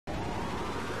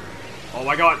Oh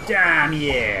my god. Damn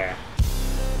yeah!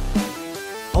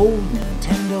 Old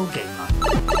Nintendo gamer.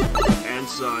 And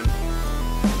son.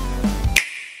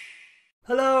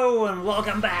 Hello and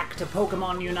welcome back to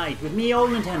Pokemon Unite with me,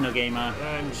 Old Nintendo gamer.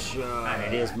 And son. And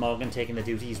it is Morgan taking the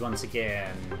duties once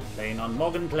again. Playing on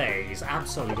Morgan Plays.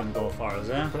 Absol you gonna go for, is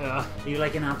it? Yeah. Are you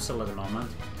like an Absol at the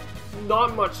moment?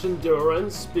 Not much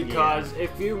endurance, because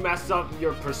if you mess up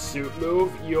your pursuit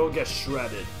move, you'll get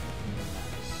shredded.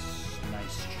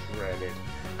 Nice shredded.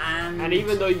 And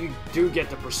even though you do get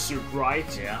the pursuit right,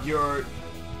 yeah,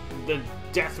 the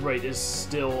death rate is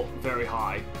still very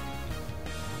high.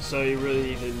 So you really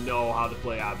need to know how to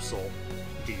play Absol.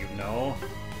 Do you know?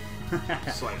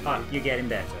 Slightly. Oh, you're getting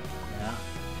better. Yeah.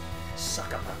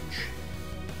 Sucker Punch.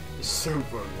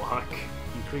 Super luck.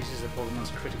 Increases the Pokemon's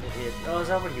critical hit. Oh, is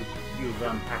that what you've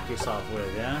packed yourself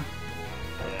with, yeah?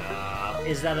 Yeah.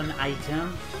 Is that an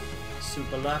item?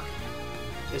 Super luck?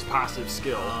 It's passive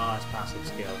skill. Oh, it's passive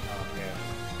skill.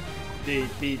 Okay.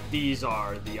 These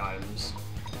are the items.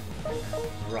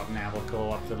 Rock now will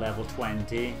go up to level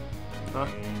 20. Huh?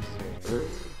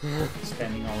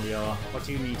 Spending all your... What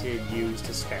do you need to use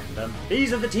to spend them?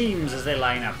 These are the teams as they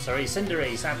line up. Sorry,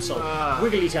 Cinderace, Absol,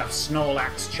 Wigglytuff,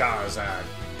 Snorlax, Charizard.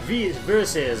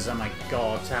 Versus, oh my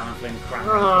god, Talonflame,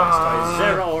 Cranberry, Blastoise,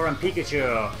 Zeraora and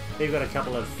Pikachu. They've got a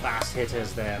couple of fast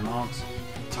hitters there, Mox.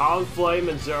 Talonflame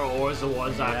and Zeraora is the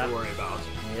ones I have to worry about.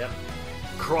 Yep.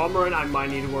 Crawmorant I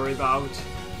might need to worry about.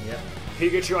 Yep.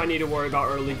 Pikachu I need to worry about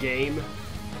early game.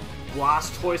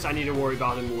 Blastoise I need to worry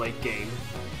about in late game.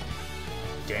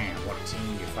 Damn, what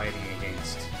team you're fighting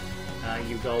against.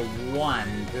 You've got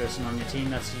one person on your team,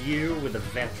 that's you, with a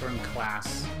veteran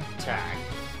class tag.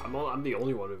 I'm the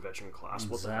only one with veteran class.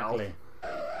 Exactly.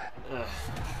 What the hell?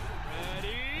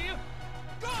 Ready,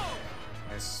 go!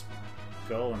 Let's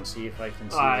go and see if I can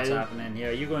see what's happening here.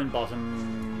 Are you going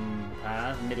bottom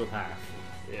path? Middle path?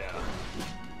 Yeah.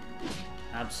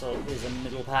 Absol is a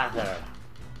middle pather.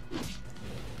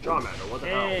 Charmander, what the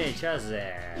hell? Hey,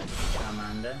 Charizard.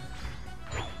 Charmander.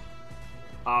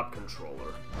 Op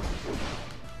controller.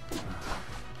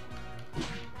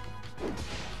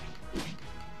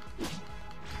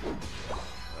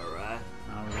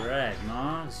 Alright,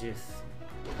 Mars.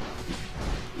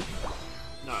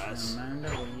 Nice. Amanda,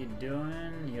 what are you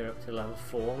doing? You're up to level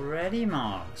 4 already,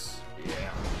 Marks.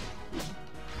 Yeah.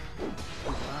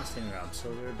 Last thing up,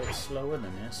 so you're a bit slower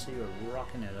than this, so you're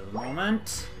rocking it at the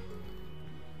moment.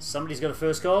 Somebody's got a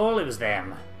first goal, it was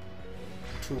them.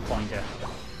 2-pointer.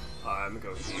 I'm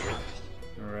gonna go here.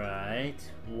 Right.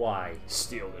 Why?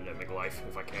 Steal the Dynamic Life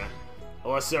if I can.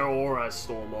 Unless Zeraora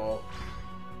stole them all.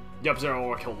 Yup,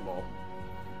 Zeraora killed them all.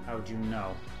 How'd you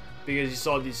know? Because you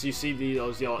saw these, you see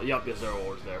those yellow. Yup, yes,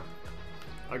 Zeraora's there.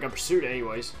 I got pursued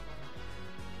anyways.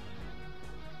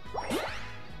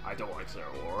 I don't like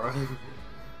Zeraora.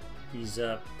 He's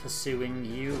pursuing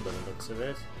you by the looks of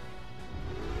it.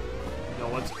 No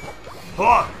one's.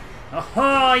 Oh!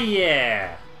 Oh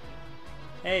yeah!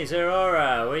 Hey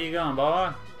Zeraora, where you going,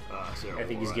 boy? Zeraora. I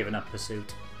think he's given up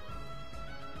pursuit.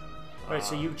 Right,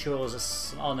 so you chose a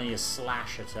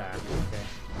slash attack. Okay.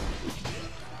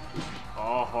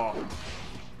 Oh.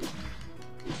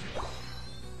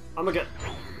 I'm gonna get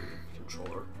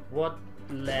controller. What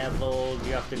level do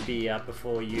you have to be at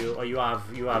before you? Or you have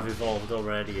evolved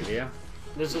already, have you?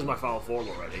 This is my final form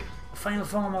already. Final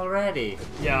form already?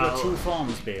 Yeah. You've got 2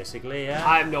 forms basically, yeah?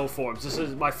 I have no forms. This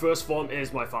is my first form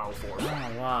is my final form.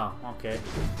 Oh wow, okay.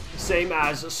 Same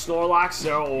as Snorlax,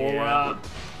 Zeraora. Yeah.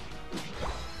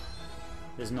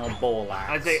 There's no Bolax.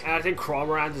 I think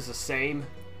Crawmorant is the same.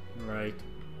 Right.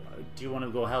 Do you want to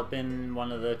go help in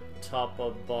one of the top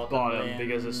or Bottom, lanes?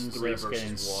 because it's 3 That's versus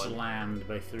getting 1. Slammed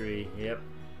by 3. Yep.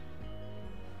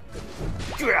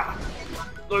 Yeah.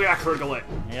 Look at that critical hit.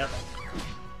 Yep.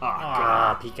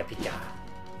 Ah, Ah, Pika Pika.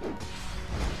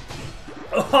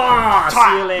 Oh,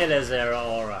 see you later,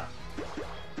 Zeraora.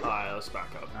 Alright, let's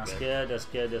back up. That's good, that's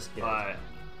good, that's good. Alright.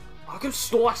 How come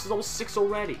Snorlax is almost 6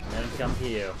 already? Let him come to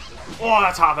you. Oh,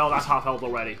 that's half health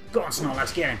already. Go on,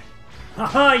 Snorlax, get him.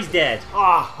 Haha, he's dead.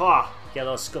 Ah. Get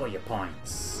those score your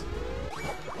points.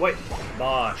 Wait.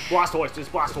 Bosh. Blastoise, it's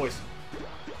Blastoise.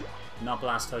 Not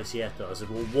Blastoise yet, though. Is it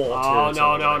War Oh,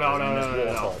 Turtle?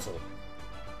 no.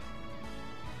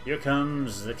 Here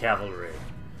comes the cavalry.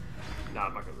 Nah,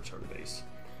 I'm not gonna return to base.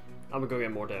 I'm gonna go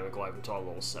get more Dynamic Life until I'm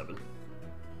level 7.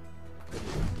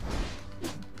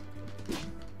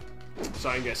 So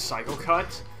I can get Psycho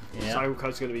Cut. Yeah. Psycho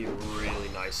Cut's gonna be really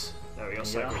nice. There we go,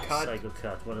 Psycho Cut. Psycho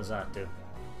Cut, what does that do?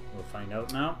 We'll find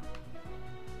out now.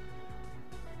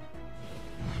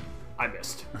 I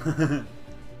missed.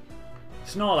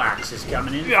 Snorlax is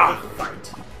coming in Yeah. for the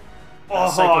fight. Oh,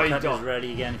 Psycho he Cut is don't.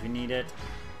 ready again if you need it.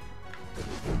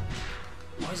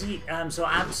 What is he? So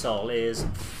Absol is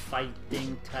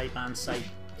fighting type and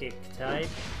psychic type.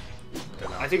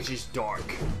 I think she's dark.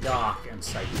 Dark and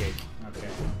psychic. Okay.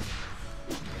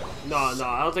 No,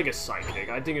 I don't think it's psychic.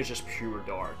 I think it's just pure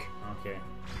dark. Okay.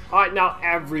 Alright, now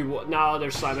everyone. Now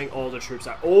they're slamming all the troops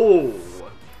out. Oh!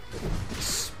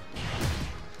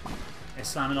 They're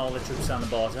slamming all the troops down the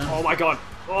bottom. Oh my god.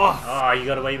 Oh! Oh, you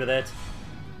got away with it.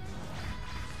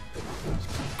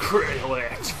 Critical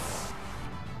hit.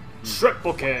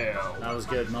 Triple kill. That was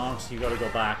good, Monks. You got to go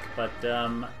back. But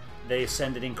they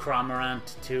send it in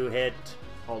Cramorant to hit.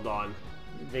 Hold on.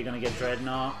 They're going to get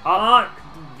Dreadnought. Oh!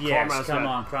 Yes, Cramorant's come dead.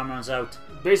 on. Cramorant's out.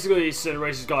 Basically,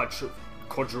 Cinderace has got a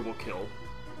quadruple kill.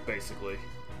 Basically.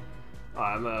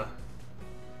 I'm I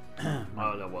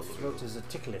don't know what. Throat is a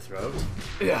tickly throat.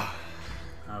 Yeah.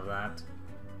 Have that.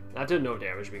 That did no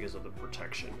damage because of the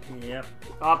protection. Yep.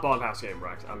 Up on pass game,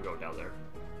 Rex. I'm going down there.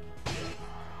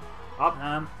 Up.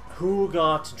 Who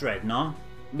got Dreadnought?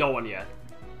 No one yet.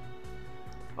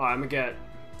 Alright, I'm gonna get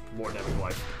more damage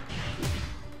life.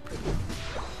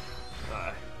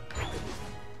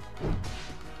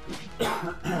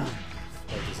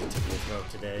 Throat is a tickly throat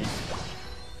today.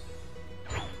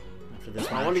 After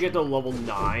this I want to get to level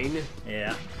 9,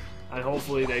 Yeah. and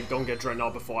hopefully they don't get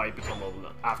Dreadnought before I become level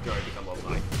 9. After I become level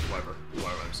 9. Whatever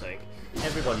I'm saying.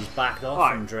 Everybody's backed off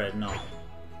Alright. from Dreadnought.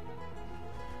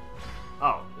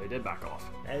 Oh, they did back off.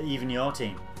 Even your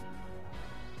team.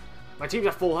 My team's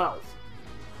at full health.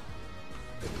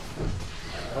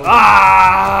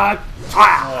 Ah!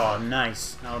 Oh,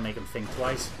 nice. That'll make him think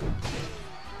twice.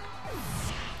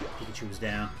 Pikachu's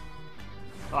down.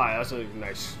 Alright, that's a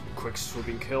nice, quick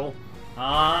swooping kill.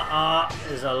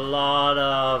 There's a lot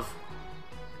of...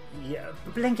 Yeah,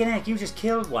 blinking heck, you just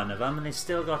killed one of them and they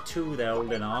still got two they're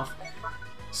holding off.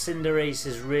 Cinderace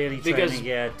is really trying to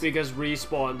get... Because the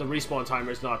respawn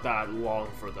timer is not that long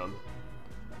for them.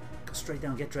 Go straight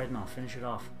down, get Dreadnought, finish it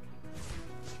off.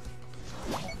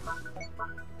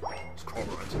 It's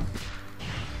Cormorant.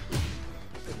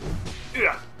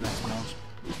 Yeah. Nice Monk.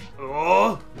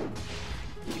 Oh!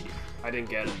 I didn't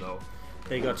get him though.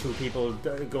 They got two people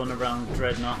going around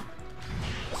Dreadnought.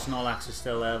 Snorlax is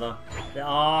still there though.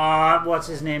 Oh, what's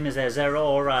his name is there?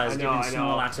 Zeraora is giving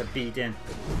Snorlax a beating.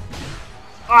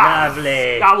 Ah,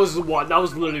 Lovely. That was the one. That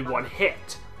was literally one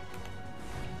hit.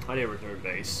 I didn't return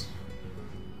base.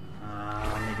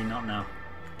 Maybe not now.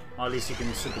 Or at least you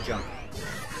can super jump.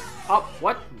 Oh,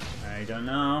 what? I don't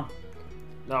know.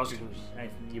 That was.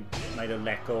 You might have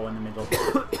let go in the middle.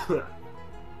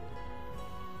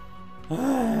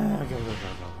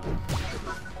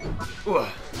 Ugh.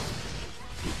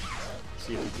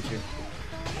 See if Pikachu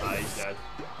He's dead.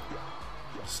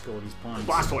 score these points.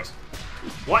 Blastoise.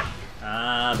 What?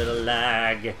 Bit of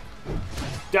lag.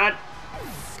 Dead.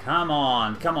 Come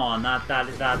on,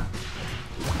 that.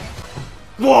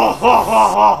 Whoa, ho, ho,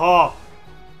 ho, ho.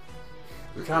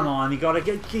 Come on, you gotta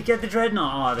get the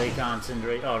Dreadnought. Oh, they can't,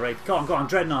 Cinderace. Oh, right, go on,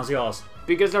 Dreadnought's yours.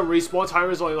 Because the respawn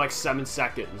timer is only like 7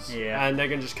 seconds. Yeah. And they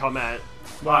can just come at.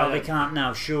 Well, they can't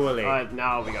now, surely. Alright,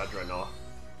 now we got Dreadnought.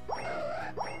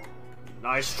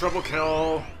 Nice triple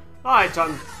kill. Alright,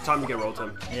 time to get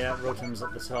Rotom. Yeah, Rotom's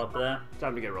at the top there.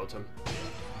 Time to get Rotom.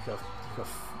 You've got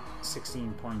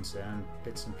 16 points there and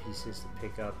bits and pieces to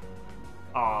pick up.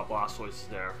 Ah, Blastoise is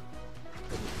there.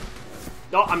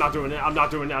 No, I'm not doing it. I'm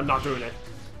not doing it. I'm not doing it.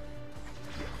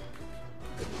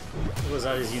 Was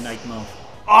that his Unite move?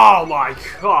 Oh my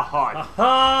god.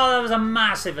 Oh, that was a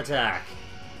massive attack.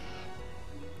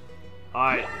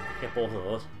 Alright. Get both of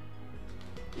those.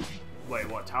 Wait,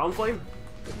 what? Talonflame?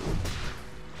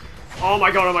 Oh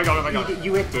my god, oh my god, oh my god.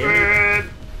 You hit him.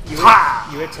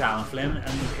 You hit Talonflame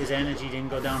and his energy didn't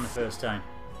go down the first time.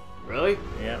 Really?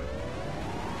 Yeah.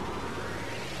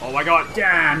 Oh my god.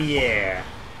 Damn yeah.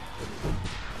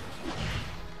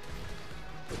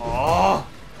 Oh,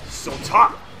 so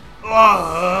tough.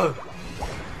 Oh.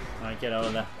 Alright, get out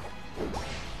of there.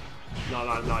 No,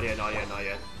 not yet, not yet, not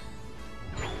yet.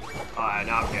 Alright,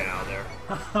 now I'm getting out of there.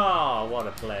 Oh, what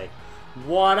a play.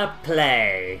 What a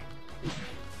play.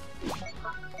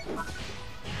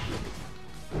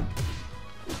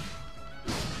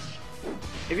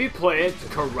 If you play it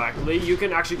correctly, you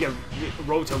can actually get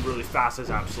Rotom really fast as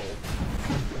Absol.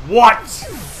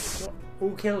 What?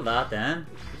 Who killed that then?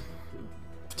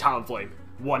 Talonflame.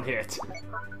 One hit.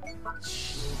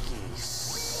 Cheeky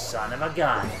son of a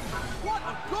gun. What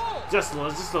a goal! Just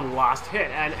the last hit,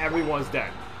 and everyone's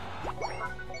dead.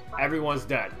 Everyone's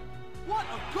dead. What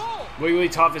a goal!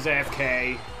 Wigglytuff is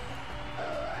AFK.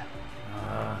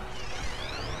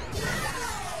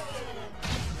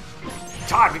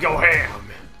 Time to go ham.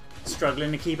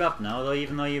 struggling to keep up now, though,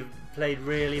 even though you've played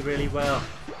really, really well.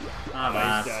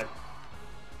 He's dead.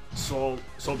 Soul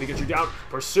Pikachu down.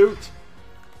 Pursuit.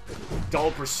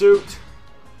 Dull Pursuit.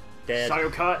 Dead. Psycho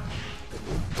Cut.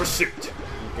 Pursuit.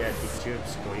 You're dead, Pikachu.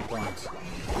 Score your points.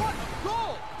 What a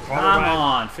goal! Come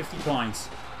on, 50 points.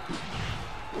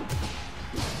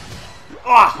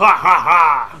 Ah ha ha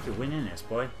ha! You're winning this,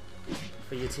 boy.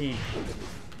 For your team.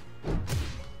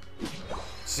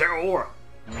 Zero Aura.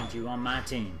 I want you on my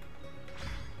team.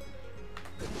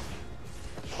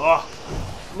 Oh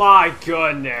my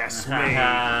goodness me.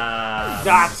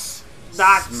 That's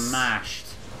smashed.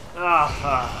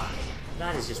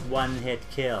 That is just one hit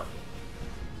kill.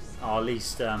 Or at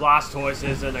least Blastoise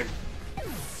isn't a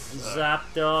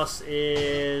Zapdos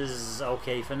is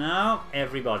okay for now.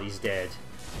 Everybody's dead.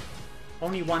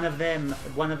 Only one of them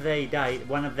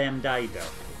died though.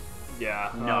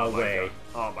 yeah. No way.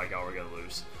 God. Oh my god, we're gonna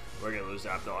lose. We're gonna lose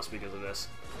Zapdos because of this.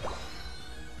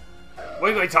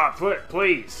 Wigglytuff,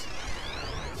 please.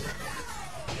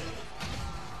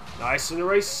 Nice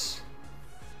Cinderace.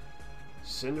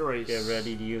 Cinderace. Get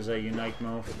ready to use a Unite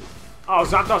move. Oh,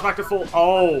 Zapdos back to full.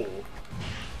 Oh.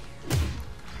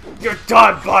 You're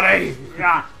done, buddy!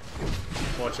 Yeah.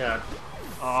 Watch out.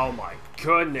 Oh my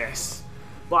goodness.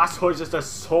 Blastoise just does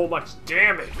so much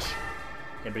damage.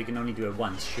 Yeah, but you can only do it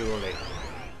once, surely.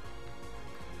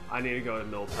 I need to go to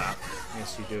Mill Path.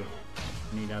 Yes, you do.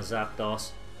 You need a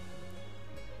Zapdos.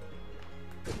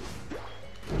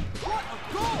 What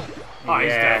a goal! Oh,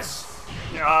 Yes.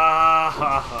 he's dead. Ah,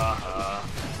 ha, ha,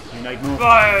 ha. Unite move.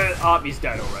 Oh, he's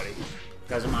dead already.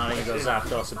 Doesn't matter, you got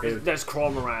Zapdos a boot. There's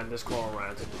Crawlorant. There's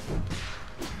Crawlorant.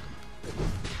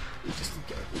 Just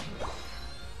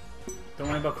Don't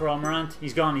worry about Coromorant.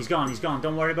 He's gone, he's gone, he's gone.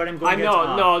 Don't worry about him. Go I and get know,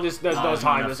 top. no, there's no not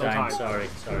time. enough There's no time. Sorry.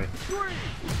 3,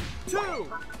 2,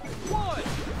 1.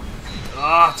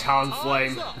 Ah,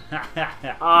 Talonflame.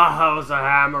 Ah, that was a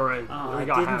hammering. Oh, We it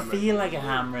got didn't hammered. feel like a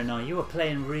hammering. No, you were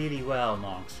playing really well,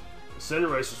 Nox.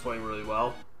 Cinderace was playing really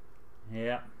well.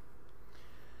 Yeah.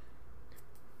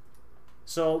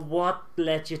 So what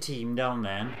let your team down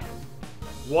then?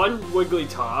 One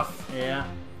Wigglytuff. Yeah.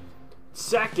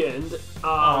 Second,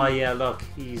 Oh yeah, look,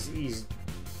 he's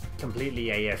completely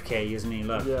AFK, isn't he?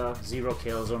 Look, Yeah. 0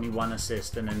 kills, only 1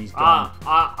 assist, and then he's gone.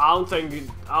 I don't think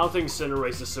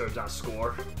Cinderace deserves that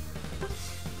score.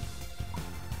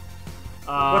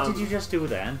 What did you just do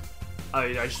then?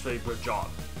 I just played good job.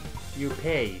 You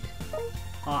paid.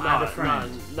 Oh, No, add a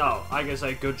friend. no, I can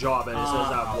say good job and it says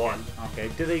that okay. one. Okay.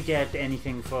 Do they get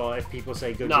anything for if people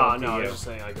say good No, job to no, you? I'm just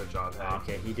saying good job. Hey.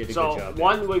 Okay, he did a So good job.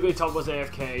 one Wigglytuff was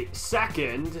AFK.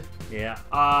 Second, Yeah.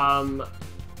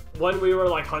 when we were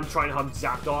like trying to hunt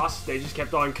Zapdos, they just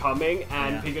kept on coming,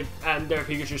 and Yeah. their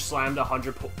Pikachu slammed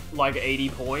 80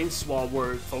 points while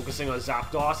we're focusing on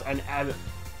Zapdos, and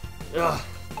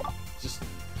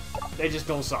they just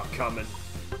don't stop coming.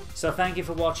 So thank you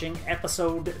for watching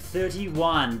episode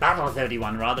 31, Battle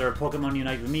 31 rather, of Pokemon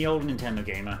Unite with me, Old Nintendo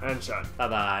Gamer. And Chad.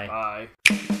 Bye-bye. Bye.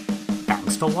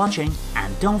 Thanks for watching,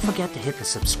 and don't forget to hit the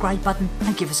subscribe button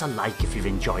and give us a like if you've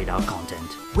enjoyed our content.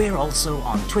 We're also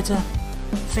on Twitter,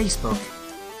 Facebook,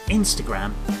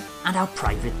 Instagram, and our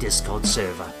private Discord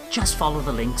server. Just follow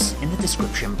the links in the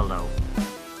description below.